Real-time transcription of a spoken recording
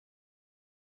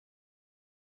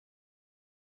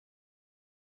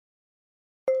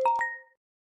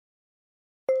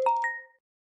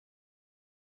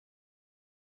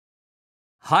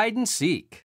Hide and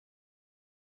seek.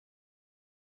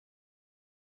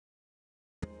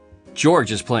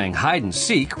 George is playing hide and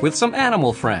seek with some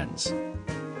animal friends.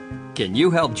 Can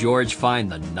you help George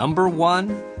find the number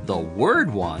 1, the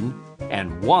word 1,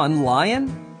 and 1 lion?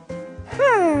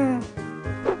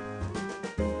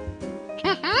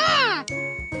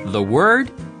 The word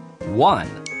 1.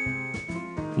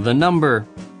 The number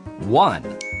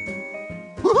 1.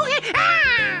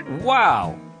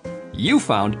 Wow! You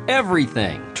found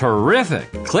everything!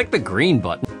 Terrific! Click the green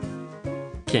button.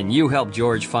 Can you help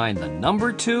George find the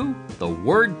number 2, the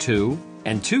word 2,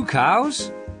 and 2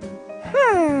 cows?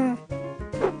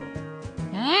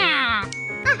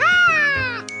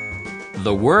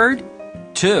 The word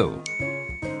 2.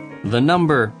 The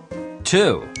number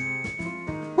 2.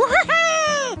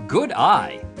 Good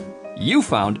eye! You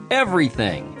found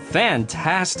everything!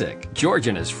 Fantastic! George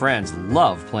and his friends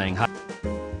love playing hide.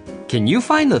 Can you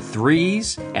find the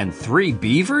 3s and 3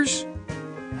 beavers?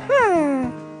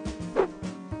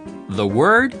 The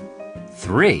word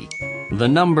 3. The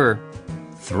number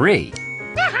 3.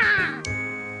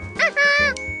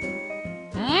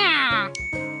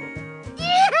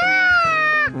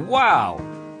 Wow!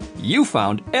 You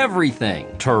found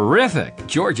everything! Terrific!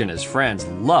 George and his friends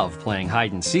love playing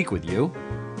hide and seek with you.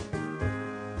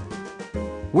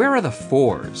 Where are the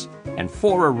 4s and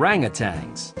 4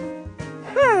 orangutans?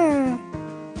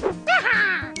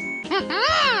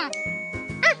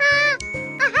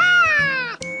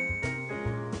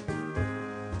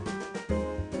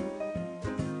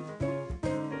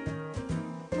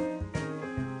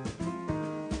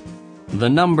 The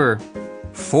number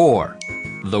 4.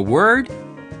 The word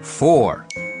 4.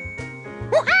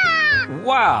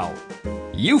 Wow!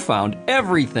 You found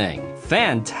everything!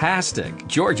 Fantastic!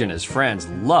 George and his friends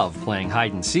love playing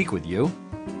hide and seek with you.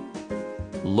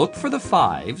 Look for the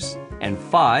 5s and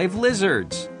 5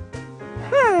 lizards.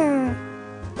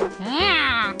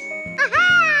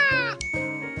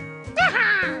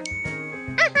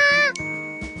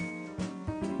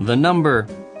 The number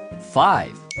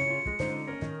 5.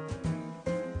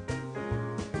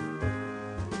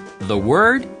 The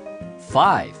word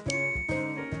 5.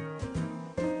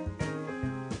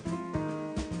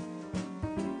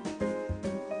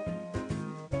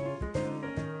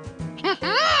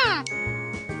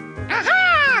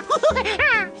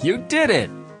 You did it!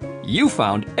 You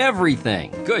found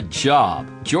everything! Good job!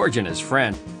 George and his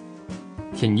friend.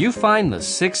 Can you find the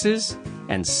 6s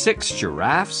and 6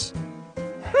 giraffes?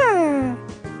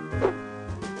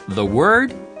 The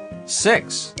word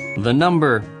 6. The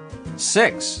number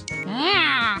 6.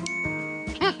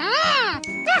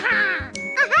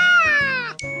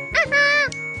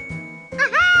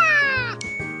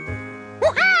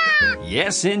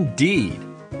 Yes, indeed.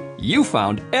 You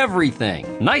found everything.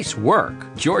 Nice work,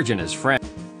 George and his friend.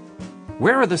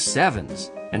 Where are the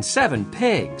 7s and 7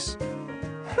 pigs?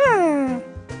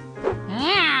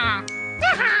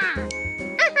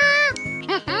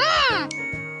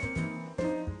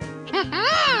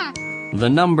 The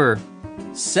number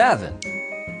 7.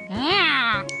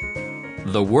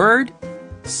 The word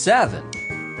 7.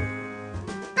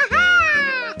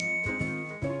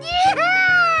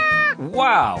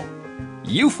 Wow!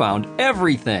 You found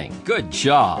everything! Good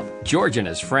job! George and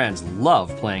his friends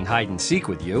love playing hide and seek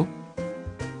with you.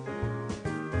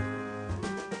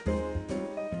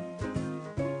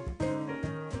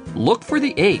 Look for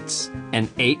the 8s and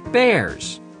 8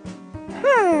 bears.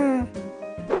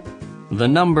 The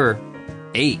number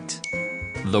 8.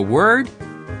 The word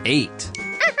 8.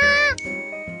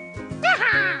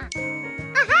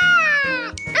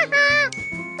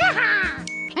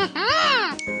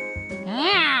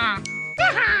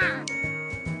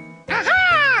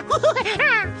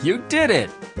 You did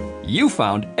it! You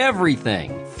found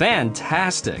everything!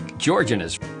 Fantastic! George and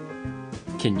his...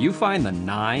 Can you find the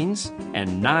 9s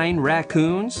and 9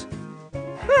 raccoons?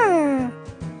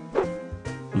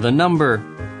 The number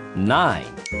 9.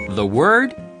 The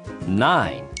word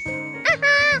 9.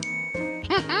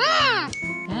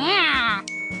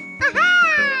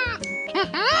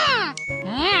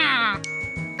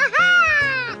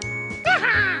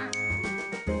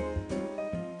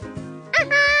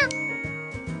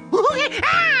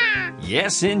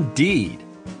 Yes, indeed.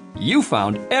 You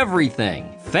found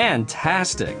everything.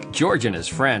 Fantastic. George and his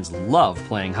friends love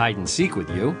playing hide and seek with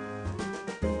you.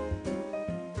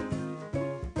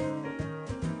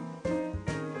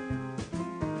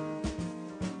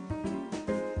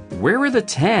 Where are the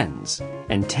 10s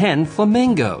and 10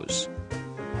 flamingos?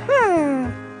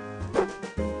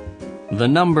 The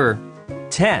number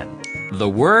 10. The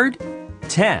word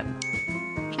 10.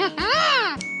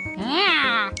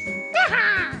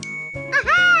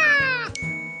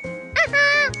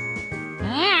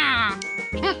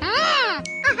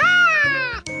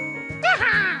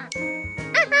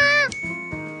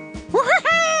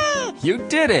 You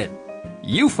did it!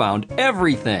 You found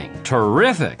everything!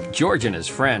 Terrific! George and his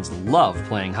friends love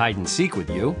playing hide and seek with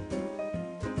you.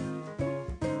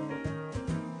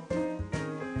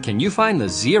 Can you find the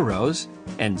zeros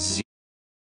and